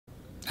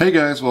Hey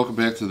guys, welcome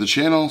back to the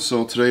channel.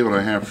 So today what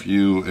I have for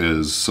you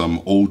is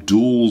some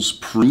O'Doul's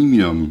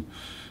Premium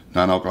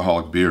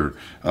non-alcoholic beer.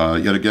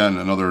 Yet again,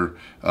 another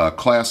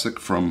classic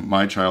from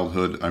my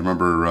childhood. I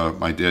remember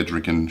my dad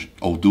drinking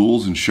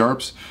O'Doul's and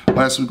Sharps.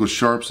 Last week was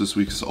Sharps, this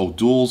week is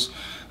O'Doul's.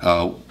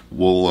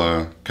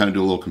 We'll kind of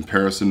do a little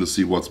comparison to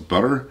see what's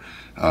better.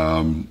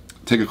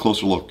 Take a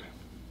closer look.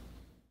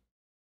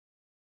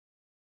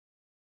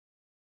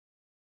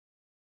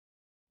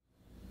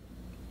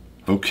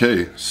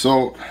 Okay,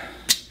 so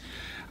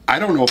I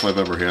don't know if I've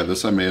ever had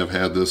this. I may have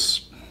had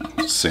this,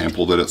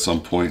 sampled it at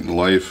some point in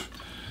life,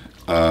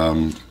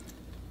 but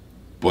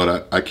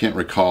I can't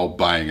recall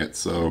buying it.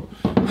 So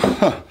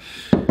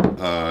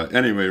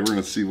anyway, we're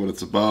gonna see what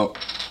it's about.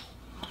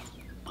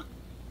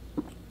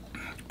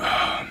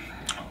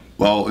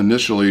 Well,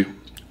 initially,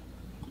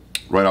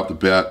 right off the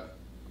bat,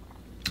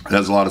 it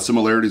has a lot of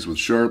similarities with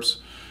Sharps.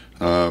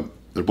 They're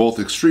both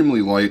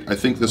extremely light. I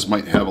think this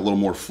might have a little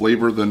more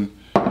flavor than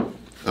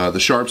the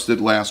Sharps did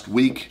last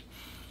week.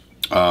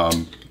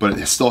 But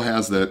it still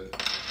has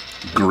that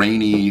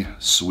grainy,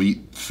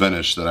 sweet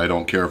finish that I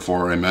don't care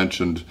for. I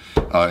mentioned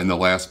in the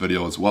last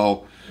video as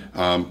well.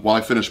 While I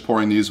finish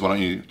pouring these, why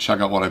don't you check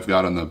out what I've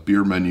got on the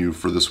beer menu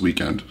for this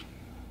weekend.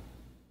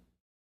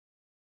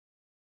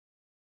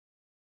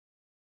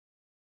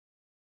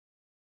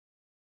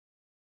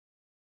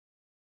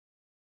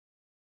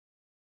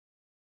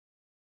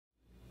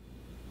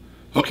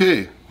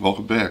 Okay,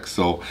 welcome back.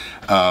 So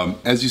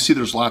as you see,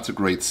 there's lots of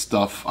great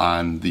stuff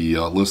on the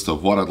list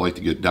of what I'd like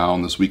to get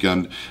down this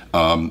weekend.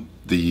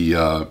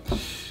 The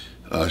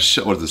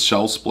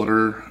Shell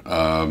Splitter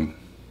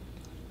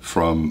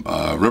from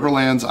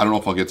Riverlands. I don't know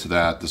if I'll get to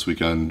that this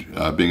weekend.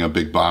 Being a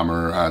big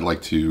bomber, I'd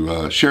like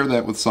to share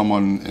that with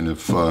someone, and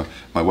if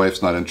my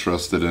wife's not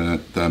interested in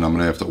it, then I'm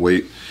gonna have to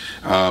wait.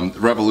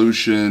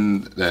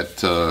 Revolution,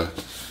 that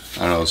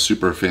I don't know,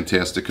 Super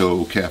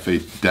Fantastico Cafe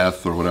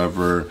Deth or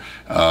whatever.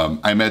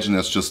 I imagine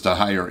that's just a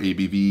higher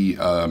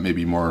ABV,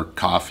 maybe more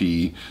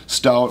coffee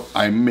stout.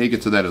 I may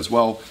get to that as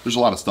well. There's a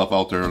lot of stuff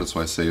out there, that's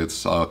why I say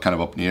it's kind of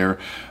up in the air.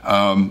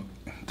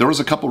 There was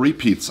a couple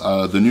repeats.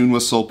 The Noon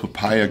Whistle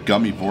Papaya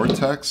Gummy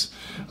Vortex.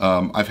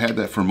 I've had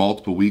that for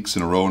multiple weeks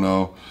in a row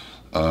now,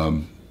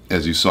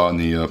 as you saw in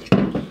the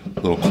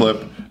little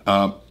clip.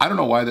 I don't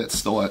know why that's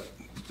still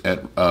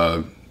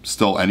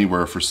still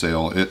anywhere for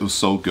sale. It was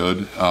so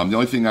good. The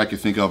only thing I could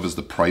think of is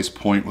the price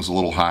point was a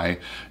little high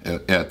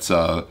at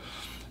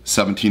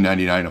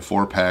 $17.99 a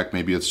 4-pack.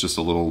 Maybe it's just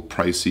a little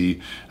pricey.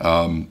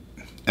 And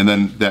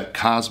then that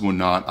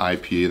Cosmonaut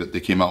IPA that they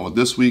came out with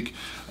this week,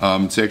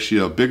 it's actually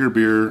a bigger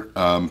beer,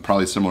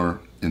 probably similar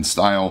in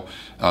style.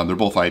 They're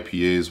both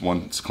IPAs.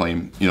 One's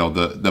claimed, you know,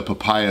 the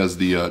papaya is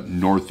the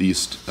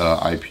Northeast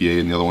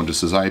IPA, and the other one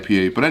just says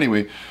IPA. But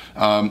anyway,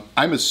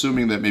 I'm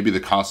assuming that maybe the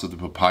cost of the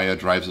papaya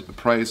drives up the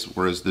price,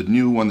 whereas the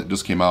new one that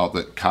just came out,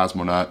 that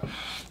Cosmonaut,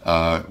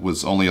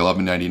 was only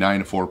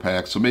 $11.99 a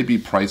 4-pack, so maybe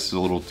price is a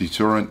little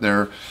deterrent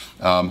there.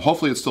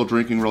 Hopefully it's still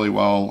drinking really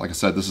well. Like I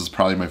said, this is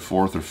probably my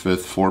 4th or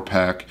 5th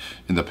 4-pack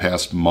in the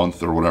past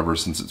month or whatever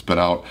since it's been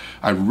out.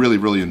 I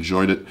really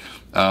enjoyed it.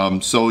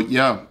 So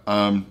yeah,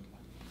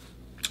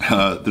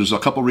 there's a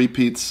couple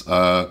repeats,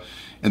 and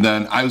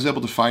then I was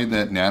able to find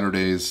that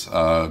Naturdays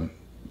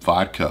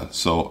vodka.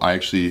 So I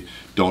actually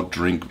don't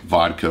drink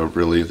vodka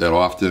really that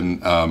often.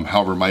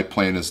 However, my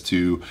plan is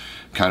to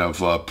kind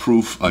of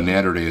proof a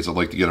Naturdays. I'd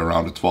like to get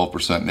around to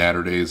 12%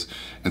 Naturdays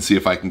and see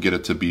if I can get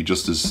it to be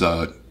just as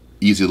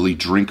easily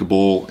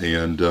drinkable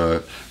and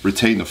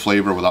retain the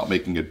flavor without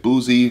making it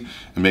boozy,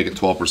 and make it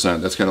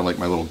 12%. That's kind of like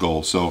my little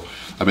goal. So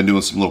I've been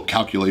doing some little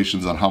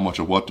calculations on how much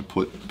of what to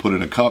put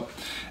in a cup,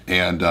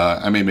 and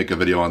I may make a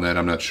video on that,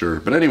 I'm not sure.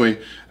 But anyway,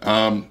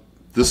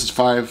 this is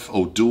 5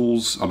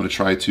 O'Doul's. I'm going to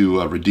try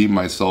to redeem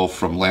myself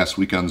from last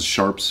weekend's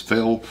Sharps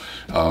fail.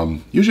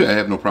 Usually I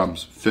have no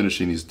problems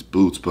finishing these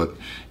boots, but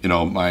you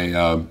know,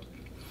 my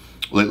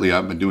lately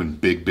I've been doing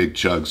big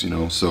chugs, you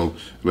know, so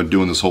I've been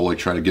doing this whole like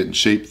try to get in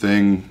shape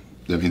thing.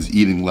 That means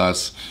eating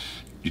less,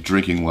 you're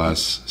drinking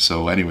less.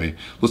 So anyway,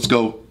 let's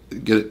go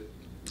get it.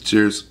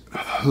 Cheers.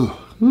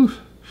 Oh, ooh.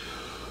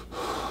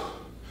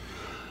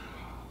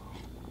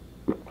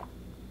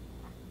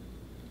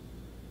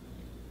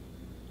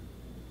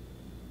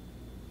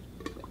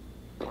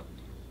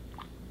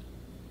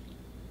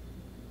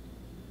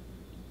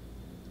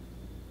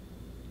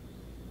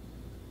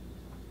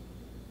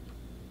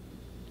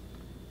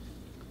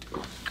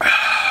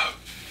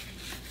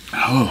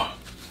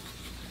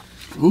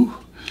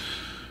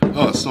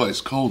 Oh, it's so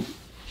ice cold.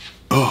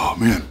 Oh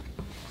man.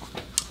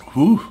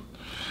 Ooh.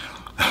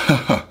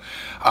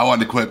 I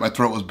wanted to quit. My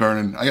throat was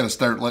burning. I got to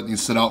start letting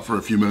these sit out for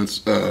a few minutes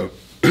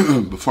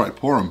before I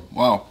pour them.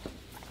 Wow.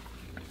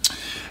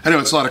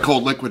 Anyway, it's a lot of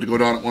cold liquid to go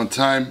down at one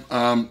time.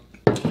 I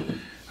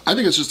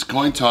think it's just a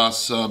coin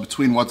toss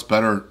between what's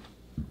better.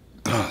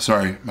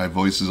 Sorry, my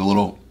voice is a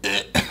little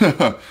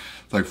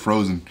it's like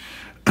frozen.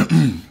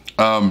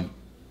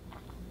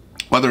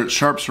 Whether it's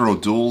Sharps or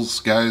O'Doul's,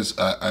 guys,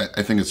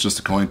 I think it's just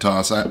a coin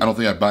toss. I don't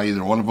think I'd buy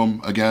either one of them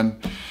again.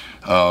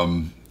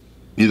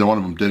 Neither one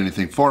of them did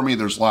anything for me.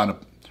 There's a lot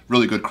of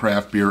really good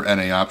craft beer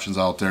NA options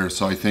out there.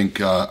 So I think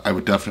I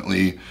would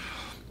definitely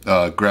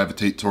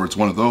gravitate towards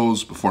one of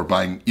those before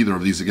buying either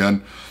of these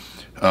again.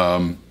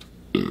 But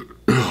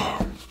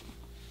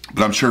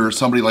I'm sure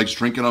somebody likes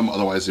drinking them,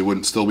 otherwise they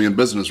wouldn't still be in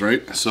business,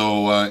 right?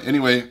 So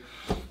anyway,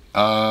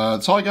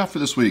 that's all I got for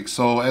this week.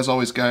 So as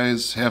always,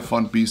 guys, have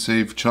fun, be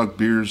safe, chug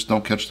beers,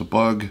 don't catch the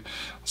bug.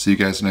 See you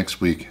guys next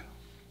week.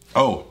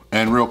 Oh,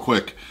 and real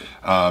quick,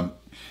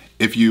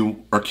 if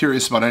you are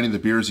curious about any of the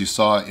beers you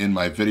saw in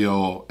my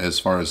video as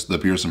far as the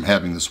beers I'm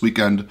having this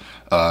weekend,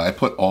 I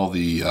put all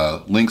the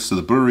links to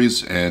the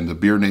breweries and the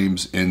beer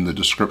names in the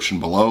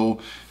description below.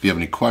 If you have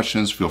any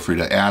questions, feel free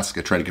to ask.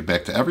 I try to get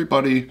back to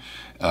everybody.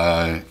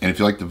 And if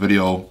you like the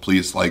video,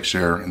 please like,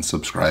 share, and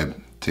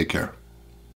subscribe. Take care.